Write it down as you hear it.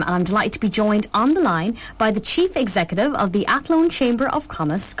and I'm delighted to be joined on the line by the Chief Executive of the Athlone Chamber of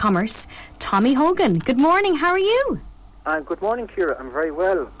Commerce, Tommy Hogan. Good morning, how are you? Good morning, Ciara. I'm very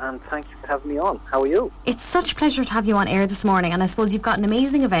well, and thank you for having me on. How are you? It's such a pleasure to have you on air this morning, and I suppose you've got an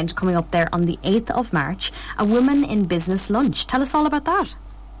amazing event coming up there on the 8th of March, a Women in Business lunch. Tell us all about that.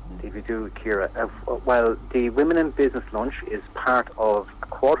 Indeed we do, Ciara. Well, the Women in Business lunch is part of a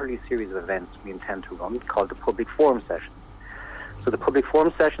quarterly series of events we intend to run called the Public Forum Sessions. So the Public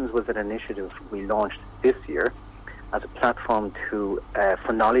Forum Sessions was an initiative we launched this year as a platform for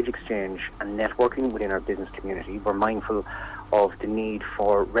knowledge exchange and networking within our business community. We're mindful of the need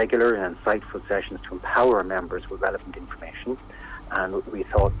for regular and insightful sessions to empower our members with relevant information, and we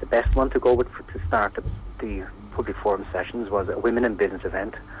thought the best one to go with to start the Public Forum Sessions was a Women in Business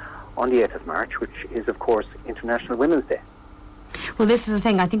event on the 8th of March, which is, of course, International Women's Day. Well, this is the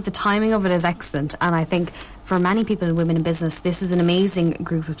thing. I think the timing of it is excellent, and I think for many people in women in business, this is an amazing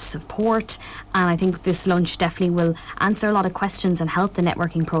group of support, and I think this lunch definitely will answer a lot of questions and help the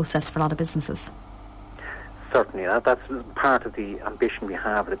networking process for a lot of businesses. Certainly, that's part of the ambition we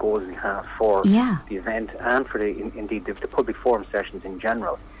have, the goals we have for the event and for indeed the Public Forum Sessions in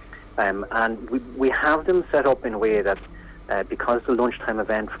general. And we have them set up in a way that because the lunchtime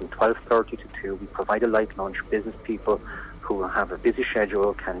event from 12:30 to 2, we provide a light lunch. Business people who have a busy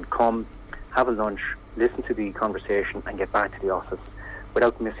schedule can come, have a lunch, listen to the conversation and get back to the office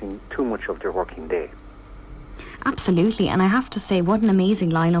without missing too much of their working day. Absolutely, and I have to say, what an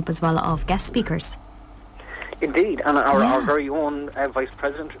amazing lineup as well of guest speakers. Indeed, and our very own Vice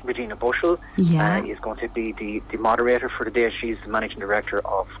President, Regina Bushell, is going to be the moderator for the day. She's the Managing Director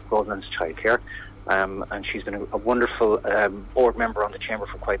of Roseland's Childcare, and she's been a wonderful board member on the Chamber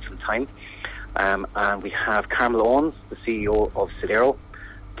for quite some time. And we have Carmel Owens, the CEO of Sodero,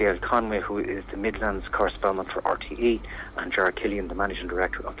 Dale Conway, who is the Midlands correspondent for RTE, and Ciara Killian, the Managing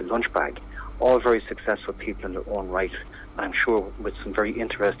Director of the Lunch Bag. All very successful people in their own right, and I'm sure with some very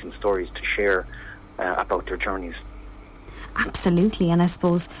interesting stories to share about their journeys. Absolutely, and I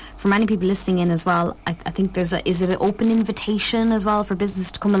suppose for many people listening in as well, I think is it an open invitation as well for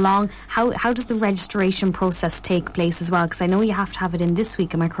business to come along? How does the registration process take place as well? Because I know you have to have it in this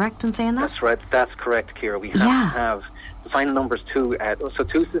week. Am I correct in saying that? That's right. That's correct, Ciara. We have to have the final numbers to. So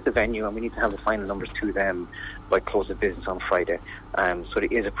Tuesday is the venue, and we need to have the final numbers to them by close of business on Friday. So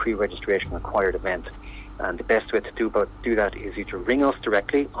it is a pre-registration required event, and the best way to do that is either ring us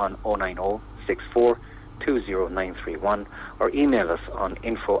directly on 090 64 20931 or email us on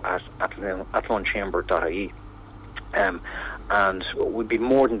info@athlonechamber.ie, and we'd be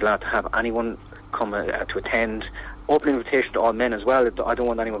more than glad to have anyone come to attend. Open invitation to all men as well. I don't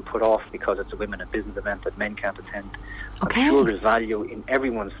want anyone put off because it's a women in business event that men can't attend. I'm sure there's value in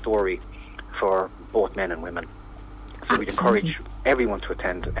everyone's story for both men and women, so we'd encourage everyone to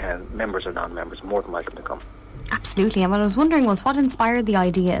attend, members or non-members, more than welcome to come. Absolutely, and what I was wondering was what inspired the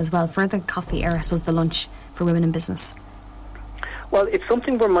idea as well for the coffee, or I suppose the lunch for women in business? Well, it's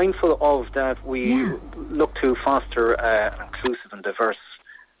something we're mindful of, that we look to foster an inclusive and diverse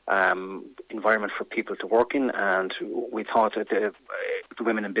environment for people to work in, and we thought that the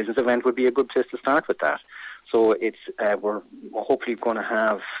Women in Business event would be a good place to start with that. So it's we're hopefully going to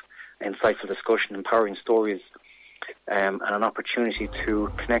have insightful discussion, empowering stories, and an opportunity to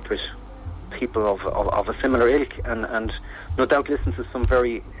connect with people of a similar ilk, and no doubt listen to some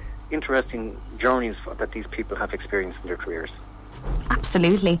very interesting journeys that these people have experienced in their careers.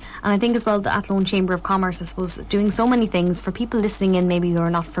 Absolutely, and I think as well the Athlone Chamber of Commerce, I suppose, doing so many things for people listening in maybe who are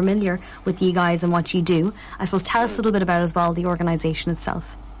not familiar with you guys and what you do. I suppose tell us a little bit about as well the organisation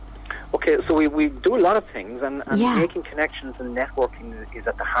itself. Okay, so we do a lot of things, and making connections and networking is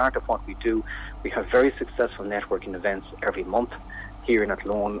at the heart of what we do. We have very successful networking events every month here in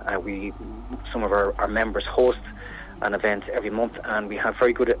Athlone. Some of our members host an event every month, and we have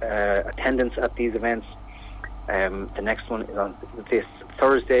very good attendance at these events. The next one is on this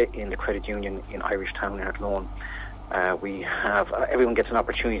Thursday in the Credit Union in Irish Town in Athlone. We have everyone gets an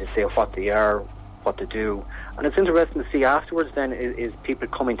opportunity to say what they are, what to do, and it's interesting to see afterwards then is people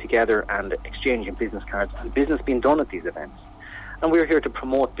coming together and exchanging business cards and business being done at these events. And we're here to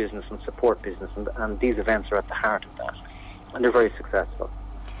promote business and support business, and these events are at the heart of that, and they're very successful.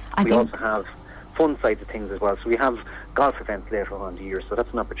 We also have fun sides of things as well. So we have golf events later on in the year, so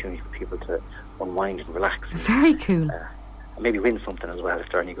that's an opportunity for people to unwind and relax. Very cool. maybe win something as well if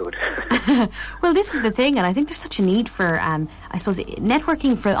they're any good. Well, this is the thing, and I think there's such a need for, I suppose,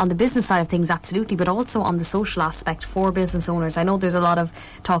 networking on the business side of things, absolutely, but also on the social aspect for business owners. I know there's a lot of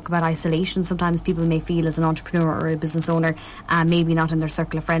talk about isolation. Sometimes people may feel as an entrepreneur or a business owner, maybe not in their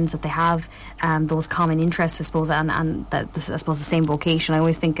circle of friends, that they have those common interests, I suppose, and that I suppose the same vocation. I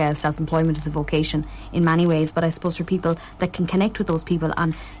always think self-employment is a vocation in many ways, but I suppose for people that can connect with those people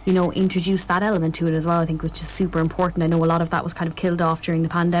and, you know, introduce that element to it as well, I think, which is super important. I know a lot of that was kind of killed off during the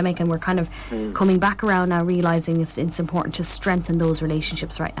pandemic, and we're kind of coming back around now, realising it's important to strengthen those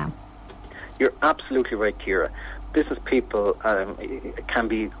relationships right now. You're absolutely right, Ciara. Business people can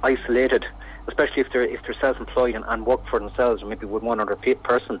be isolated, especially if they're self-employed and work for themselves, or maybe with one other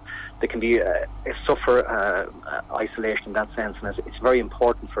person. They can be suffer isolation in that sense, and it's very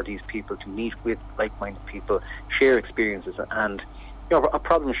important for these people to meet with like-minded people, share experiences, and you know, a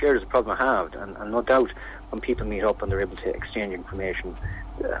problem shared is a problem halved, and no doubt when people meet up and they're able to exchange information,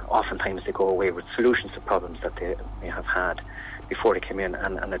 oftentimes they go away with solutions to problems that they may have had before they came in,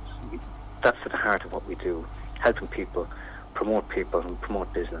 and that's at the heart of what we do, helping people promote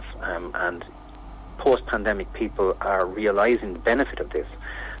business, and post-pandemic people are realising the benefit of this,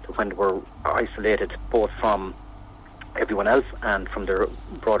 that when we're isolated both from everyone else and from their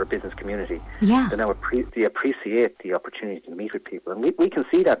broader business community, they now they appreciate the opportunity to meet with people, and we can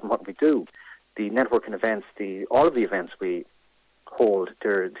see that in what we do. The networking events, all of the events we hold,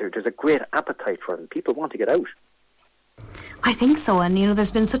 there's a great appetite for them. People want to get out. I think so, and you know,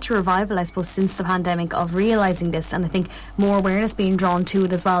 there's been such a revival, I suppose, since the pandemic of realising this, and I think more awareness being drawn to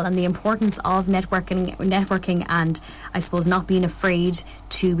it as well, and the importance of networking, and I suppose not being afraid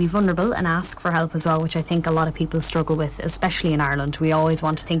to be vulnerable and ask for help as well, which I think a lot of people struggle with, especially in Ireland. We always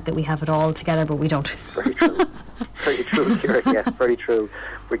want to think that we have it all together, but we don't. Very true. Very true, Ciara. Yes, very true.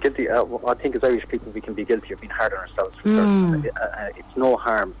 We're guilty. I think as Irish people we can be guilty of being hard on ourselves. It's no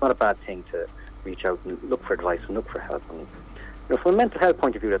harm. It's not a bad thing to reach out and look for advice and look for help. And you know, from a mental health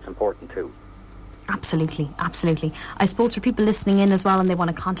point of view, that's important too. Absolutely, absolutely. I suppose for people listening in as well and they want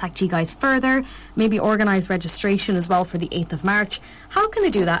to contact you guys further, maybe organise registration as well for the 8th of March, how can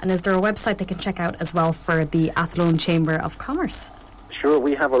they do that? And is there a website they can check out as well for the Athlone Chamber of Commerce? Sure,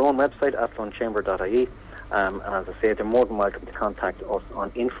 we have our own website, athlonechamber.ie, and as I say, they're more than welcome to contact us on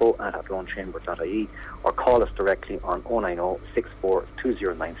info@athlonechamber.ie or call us directly on 090 64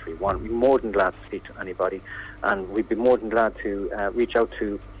 20931. We'd be more than glad to speak to anybody, and we'd be more than glad to reach out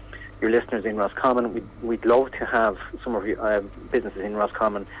to your listeners in Roscommon. We'd love to have some of your businesses in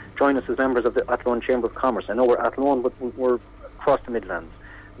Roscommon join us as members of the Athlone Chamber of Commerce. I know we're Athlone, but we're across the Midlands.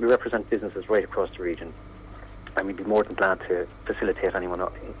 We represent businesses right across the region, and we'd be more than glad to facilitate anyone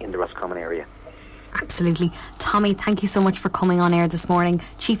in the Roscommon area. Absolutely. Tommy, thank you so much for coming on air this morning.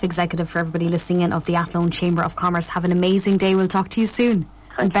 Chief Executive for everybody listening in of the Athlone Chamber of Commerce. Have an amazing day. We'll talk to you soon.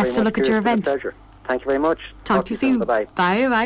 And best of luck at your event. Pleasure. Thank you very much. Talk to you soon. Bye-bye. Bye-bye.